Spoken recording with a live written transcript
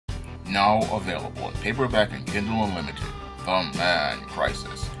Now available in paperback and Kindle Unlimited, The Man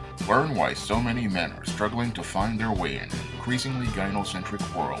Crisis. Learn why so many men are struggling to find their way in an increasingly gynocentric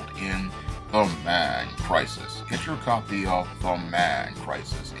world in The Man Crisis. Get your copy of The Man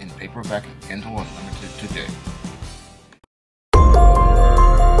Crisis in paperback and Kindle Unlimited today.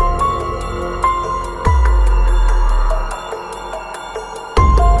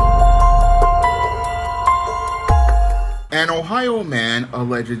 An Ohio man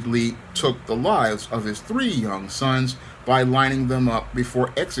allegedly took the lives of his 3 young sons by lining them up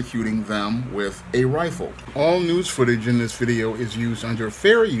before executing them with a rifle. All news footage in this video is used under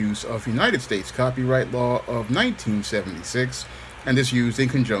fair use of United States copyright law of 1976 and is used in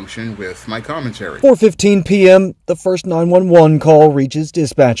conjunction with my commentary. 4:15 p.m., the first 911 call reaches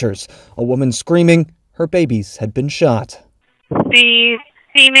dispatchers. A woman screaming her babies had been shot. The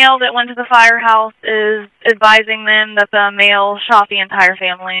female that went to the firehouse is advising them that the male shot the entire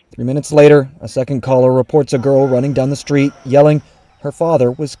family. 3 minutes later, a second caller reports a girl running down the street, yelling her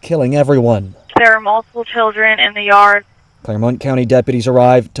father was killing everyone. There are multiple children in the yard. Claremont County deputies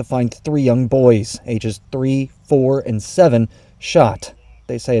arrived to find 3 young boys, ages 3, 4, and 7, shot.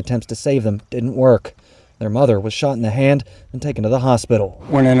 They say attempts to save them didn't work. Their mother was shot in the hand and taken to the hospital.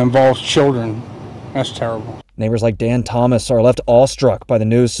 When it involves children, that's terrible. Neighbors like Dan Thomas are left awestruck by the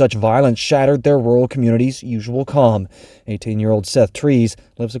news such violence shattered their rural community's usual calm. 18-year-old Seth Trees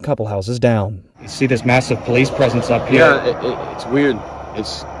lives a couple houses down. You see this massive police presence up here. Yeah, it's weird.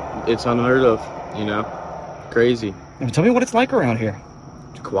 It's unheard of, you know, crazy. Tell me what it's like around here.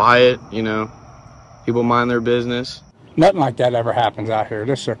 It's quiet, you know, people mind their business. Nothing like that ever happens out here.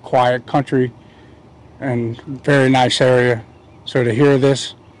 This is a quiet country and very nice area. So to hear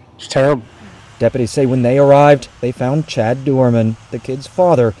this, it's terrible. Deputies say when they arrived, they found Chad Doerman, the kid's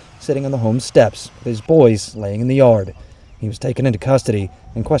father, sitting on the home steps with his boys laying in the yard. He was taken into custody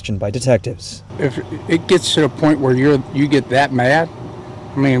and questioned by detectives. If it gets to the point where you get that mad,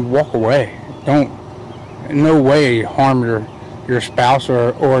 I mean, walk away. Don't, in no way harm your spouse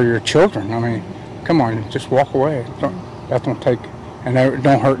or your children. I mean, come on, just walk away. That don't take, and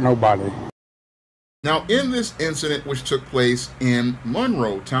don't hurt nobody. Now, in this incident which took place in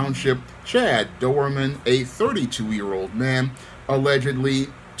Monroe Township, Chad Doerman, a 32-year-old man, allegedly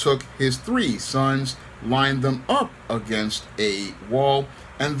took his 3 sons, lined them up against a wall,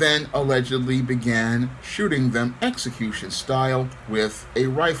 and then allegedly began shooting them execution style with a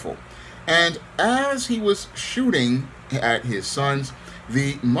rifle. And as he was shooting at his sons,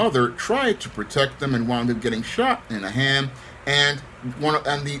 the mother tried to protect them and wound up getting shot in the hand, and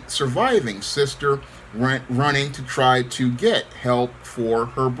the surviving sister went running to try to get help for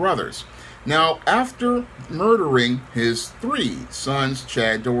her brothers. Now, after murdering his 3 sons,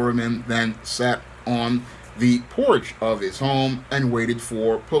 Chad Doerman then sat on the porch of his home and waited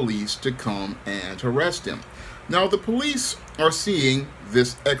for police to come and arrest him. Now, the police are seeing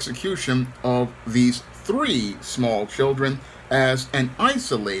this execution of these 3 small children as an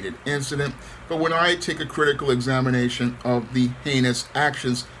isolated incident, but when I take a critical examination of the heinous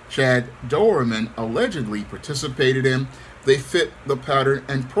actions Chad Doerman allegedly participated in, they fit the pattern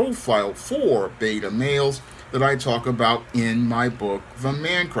and profile for beta males that I talk about in my book, The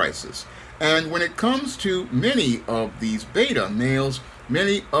Man Crisis. And when it comes to many of these beta males,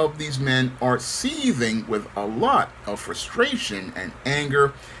 many of these men are seething with a lot of frustration and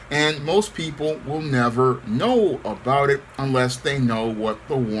anger, and most people will never know about it unless they know what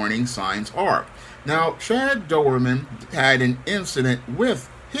the warning signs are. Now, Chad Doerman had an incident with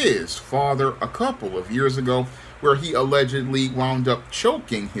his father a couple of years ago where he allegedly wound up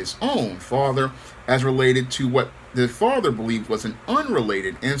choking his own father as related to what the father believed was an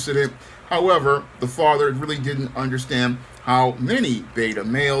unrelated incident. However, the father really didn't understand how many beta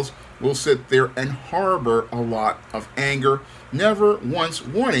males will sit there and harbor a lot of anger, never once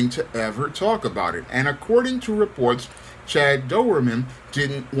wanting to ever talk about it. And according to reports, Chad Doerman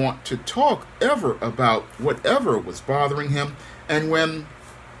didn't want to talk ever about whatever was bothering him. And when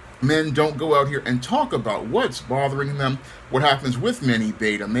men don't go out here and talk about what's bothering them, what happens with many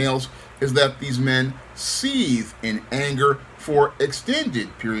beta males is that these men seethe in anger for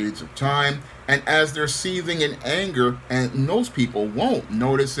extended periods of time, and as they're seething in anger, and most people won't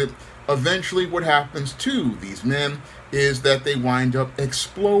notice it, eventually what happens to these men is that they wind up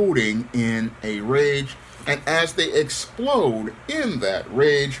exploding in a rage, and as they explode in that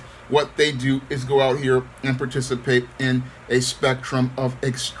rage, what they do is go out here and participate in a spectrum of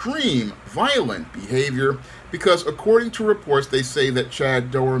extreme violent behavior, because according to reports, they say that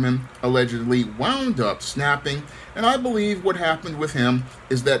Chad Doerman allegedly wound up snapping, and I believe what happened with him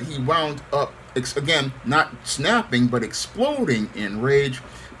is that he wound up, again, not snapping, but exploding in rage,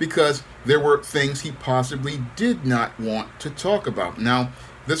 because there were things he possibly did not want to talk about. Now,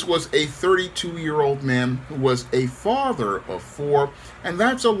 this was a 32-year-old man who was a father of 4, and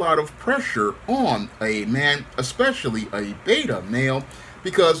that's a lot of pressure on a man, especially a beta male,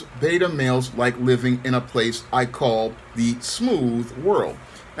 because beta males like living in a place I call the smooth world.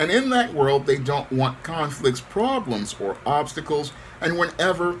 And in that world, they don't want conflicts, problems, or obstacles. And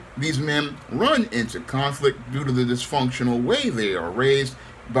whenever these men run into conflict due to the dysfunctional way they are raised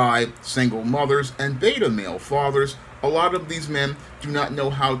by single mothers and beta male fathers, a lot of these men do not know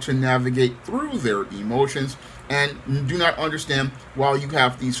how to navigate through their emotions and do not understand while you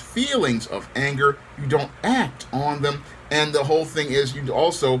have these feelings of anger, you don't act on them. And the whole thing is, you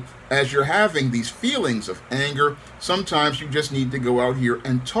also, as you're having these feelings of anger, sometimes you just need to go out here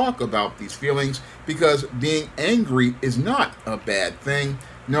and talk about these feelings, because being angry is not a bad thing.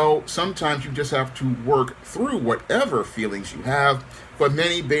 No, sometimes you just have to work through whatever feelings you have, but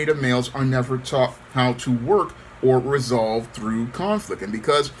many beta males are never taught how to work or resolve through conflict. And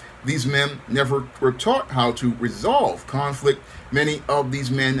because these men never were taught how to resolve conflict, many of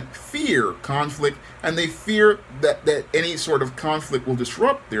these men fear conflict, and they fear that any sort of conflict will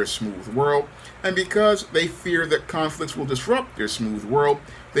disrupt their smooth world. And because they fear that conflicts will disrupt their smooth world,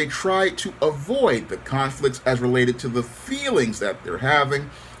 they try to avoid the conflicts as related to the feelings that they're having.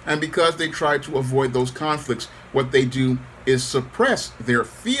 And because they try to avoid those conflicts, what they do is suppress their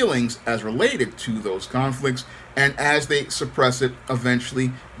feelings as related to those conflicts. And as they suppress it,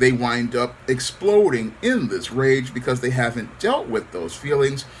 eventually they wind up exploding in this rage because they haven't dealt with those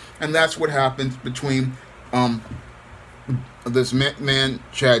feelings. And that's what happens between this man,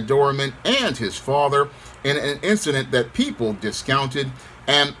 Chad Doberman, and his father in an incident that people discounted.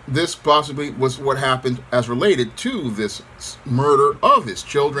 And this possibly was what happened as related to this murder of his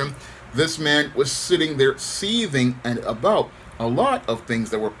children. This man was sitting there seething and about a lot of things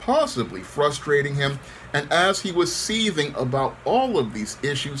that were possibly frustrating him. And as he was seething about all of these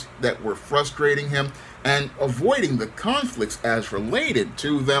issues that were frustrating him and avoiding the conflicts as related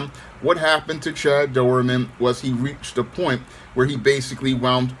to them, what happened to Chad Doberman was he reached a point where he basically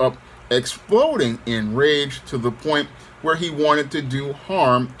wound up exploding in rage to the point where he wanted to do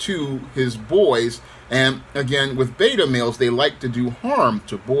harm to his boys. And again, with beta males, they like to do harm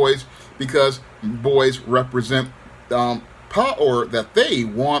to boys because boys represent power that they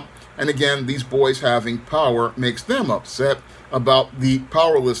want. And again, these boys having power makes them upset about the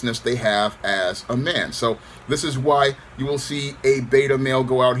powerlessness they have as a man. So this is why you will see a beta male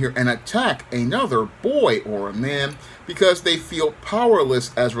go out here and attack another boy or a man, because they feel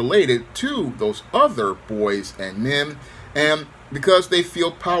powerless as related to those other boys and men. And because they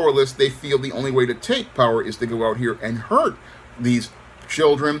feel powerless, they feel the only way to take power is to go out here and hurt these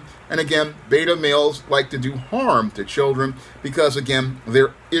children. And again, beta males like to do harm to children because, again,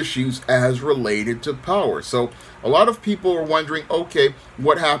 they're issues as related to power. So a lot of people are wondering, okay,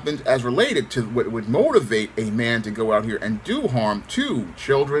 what happened as related to what would motivate a man to go out here and do harm to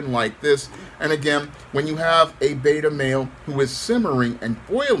children like this? And again, when you have a beta male who is simmering and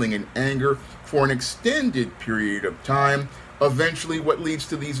boiling in anger for an extended period of time, eventually what leads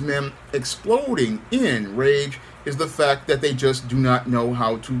to these men exploding in rage is the fact that they just do not know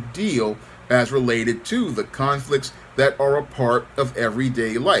how to deal as related to the conflicts that are a part of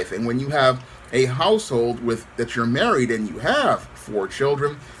everyday life. And when you have a household with that you're married and you have 4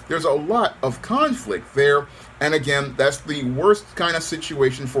 children, there's a lot of conflict there. And again, that's the worst kind of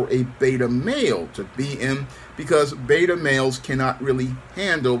situation for a beta male to be in, because beta males cannot really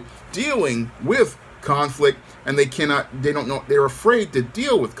handle dealing with conflict, and they're afraid to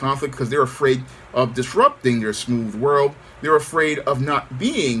deal with conflict because they're afraid of disrupting their smooth world. They're afraid of not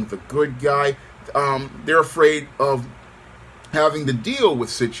being the good guy. They're afraid of having to deal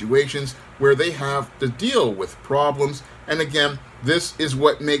with situations where they have to deal with problems. And again, this is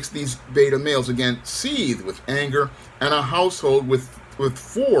what makes these beta males, again, seethe with anger. And a household with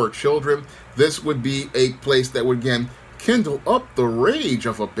 4 children, this would be a place that would, again, kindle up the rage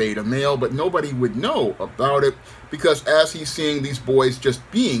of a beta male, but nobody would know about it, because as he's seeing these boys just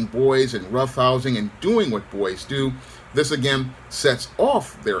being boys and roughhousing and doing what boys do, this again sets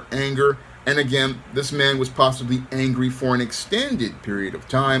off their anger. And again, this man was possibly angry for an extended period of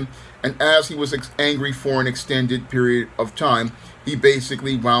time, and as he was angry for an extended period of time, he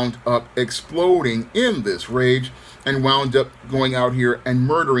basically wound up exploding in this rage and wound up going out here and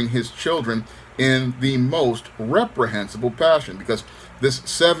murdering his children in the most reprehensible passion, because this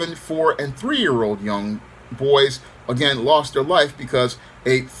 7, 4, and 3-year-old young boys, again, lost their life because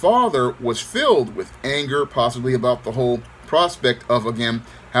a father was filled with anger, possibly about the whole prospect of, again,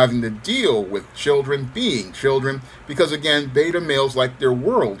 having to deal with children being children, because, again, beta males like their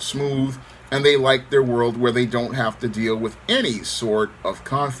world smooth, and they like their world where they don't have to deal with any sort of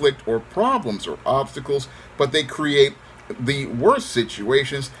conflict or problems or obstacles, but they create the worst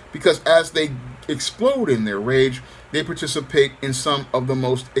situations because as they explode in their rage, they participate in some of the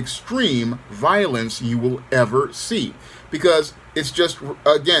most extreme violence you will ever see. Because it's just,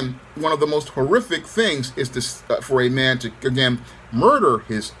 again, one of the most horrific things is to, for a man to, again, murder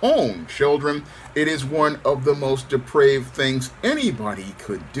his own children. It is one of the most depraved things anybody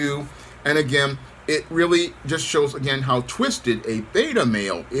could do. And again, it really just shows, again, how twisted a beta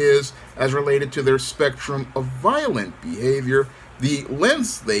male is as related to their spectrum of violent behavior, the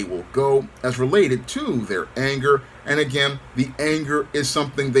lengths they will go as related to their anger. And again, the anger is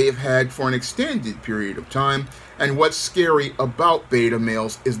something they have had for an extended period of time. And what's scary about beta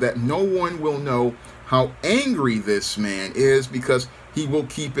males is that no one will know how angry this man is because he will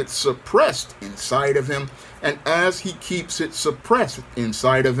keep it suppressed inside of him. And as he keeps it suppressed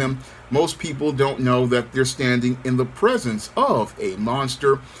inside of him, most people don't know that they're standing in the presence of a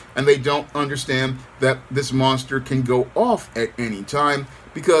monster, and they don't understand that this monster can go off at any time,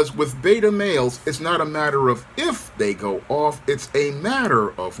 because with beta males, it's not a matter of if they go off, it's a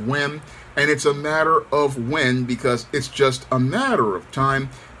matter of when, and it's a matter of when because it's just a matter of time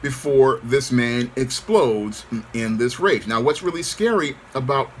before this man explodes in this rage. Now, what's really scary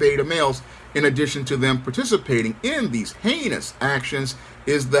about beta males, in addition to them participating in these heinous actions,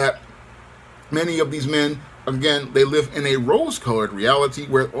 is that many of these men, again, they live in a rose-colored reality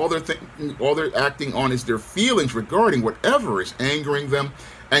where all they're acting on is their feelings regarding whatever is angering them.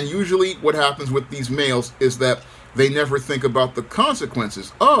 And usually what happens with these males is that they never think about the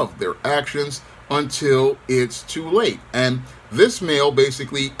consequences of their actions until it's too late. And this male,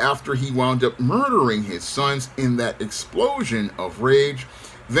 basically, after he wound up murdering his sons in that explosion of rage,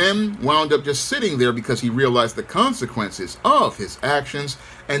 then wound up just sitting there because he realized the consequences of his actions,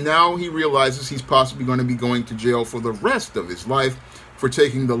 and now he realizes he's possibly going to be going to jail for the rest of his life for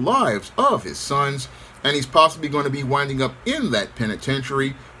taking the lives of his sons, and he's possibly going to be winding up in that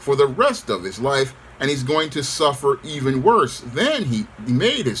penitentiary for the rest of his life, and he's going to suffer even worse than he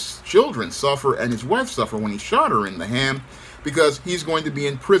made his children suffer and his wife suffer when he shot her in the hand, because he's going to be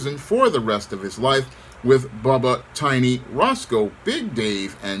in prison for the rest of his life with Bubba, Tiny, Roscoe, Big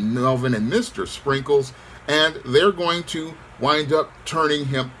Dave, and Melvin and Mr. Sprinkles, and they're going to wind up turning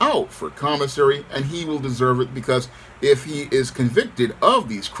him out for commissary, and he will deserve it because if he is convicted of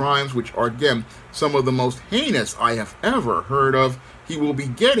these crimes, which are, again, some of the most heinous I have ever heard of, he will be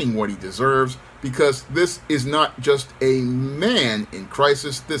getting what he deserves, because this is not just a man in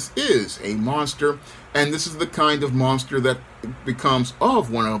crisis, this is a monster, and this is the kind of monster that becomes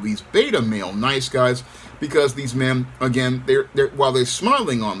of one of these beta male nice guys, because these men, again, they're while they're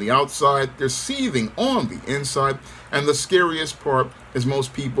smiling on the outside, they're seething on the inside, and the scariest part is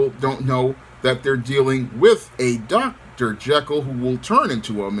most people don't know that they're dealing with a Dr. Jekyll who will turn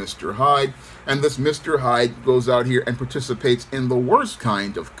into a Mr. Hyde, and this Mr. Hyde goes out here and participates in the worst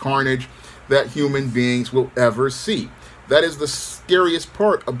kind of carnage that human beings will ever see. That is the scariest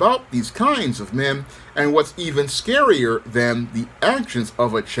part about these kinds of men, and what's even scarier than the actions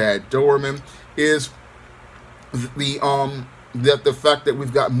of a Chad Doberman is the fact that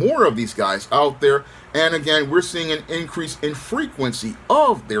we've got more of these guys out there, and again, we're seeing an increase in frequency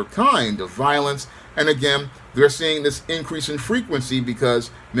of their kind of violence, and again, they're seeing this increase in frequency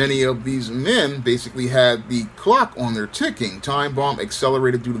because many of these men basically had the clock on their ticking time bomb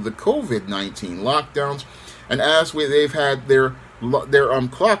accelerated due to the COVID-19 lockdowns, and as they've had their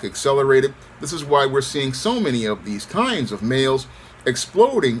clock accelerated, this is why we're seeing so many of these kinds of males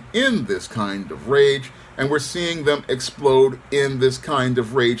exploding in this kind of rage, and we're seeing them explode in this kind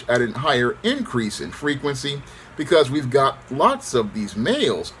of rage at a higher increase in frequency because we've got lots of these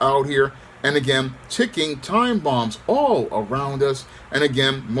males out here, and again, ticking time bombs all around us. And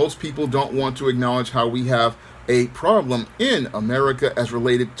again, most people don't want to acknowledge how we have a problem in America as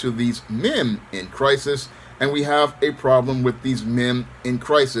related to these men in crisis. And we have a problem with these men in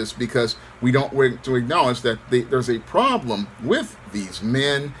crisis because we don't want to acknowledge that there's a problem with these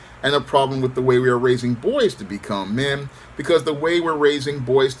men and a problem with the way we are raising boys to become men, because the way we're raising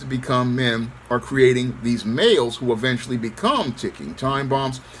boys to become men are creating these males who eventually become ticking time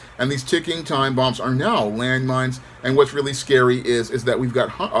bombs, and these ticking time bombs are now landmines. And what's really scary is that we've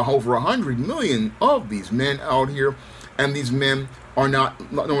got over 100 million of these men out here, and these men are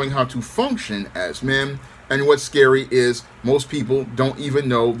not knowing how to function as men, And what's scary is most people don't even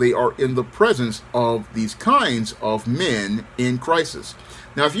know they are in the presence of these kinds of men in crisis.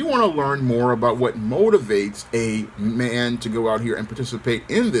 Now, if you want to learn more about what motivates a man to go out here and participate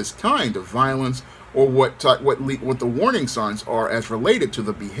in this kind of violence, or what the warning signs are as related to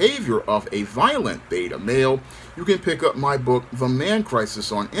the behavior of a violent beta male, you can pick up my book, The Man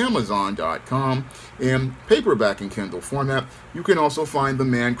Crisis, on Amazon.com in paperback and Kindle format. You can also find The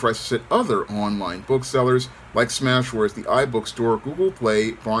Man Crisis at other online booksellers like Smashwords, the iBookstore, Google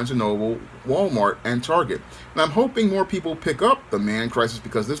Play, Barnes & Noble, Walmart, and Target. And I'm hoping more people pick up The Man Crisis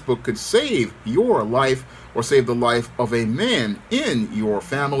because this book could save your life or save the life of a man in your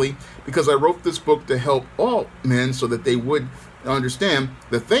family, because I wrote this book to help all men so that they would understand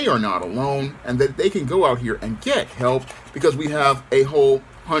that they are not alone and that they can go out here and get help, because we have a whole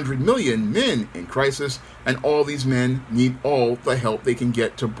 100 million men in crisis, and all these men need all the help they can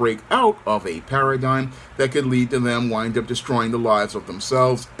get to break out of a paradigm that could lead to them wind up destroying the lives of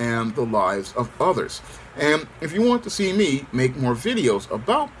themselves and the lives of others. And if you want to see me make more videos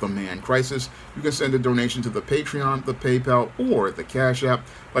about the Man Crisis, you can send a donation to the Patreon, the PayPal, or the Cash App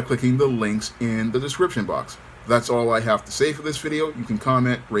by clicking the links in the description box. That's all I have to say for this video. You can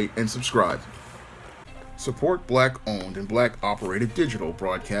comment, rate, and subscribe. Support Black-owned and Black-operated digital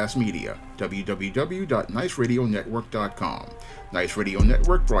broadcast media. www.niceradionetwork.com. Nice Radio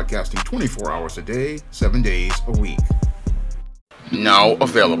Network, broadcasting 24 hours a day, 7 days a week. Now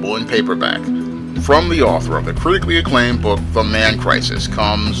available in paperback. From the author of the critically acclaimed book, The Man Crisis,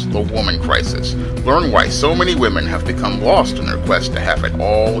 comes The Woman Crisis. Learn why so many women have become lost in their quest to have it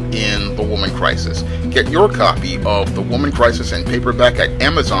all in The Woman Crisis. Get your copy of The Woman Crisis in paperback at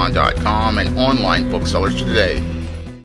Amazon.com and online booksellers today.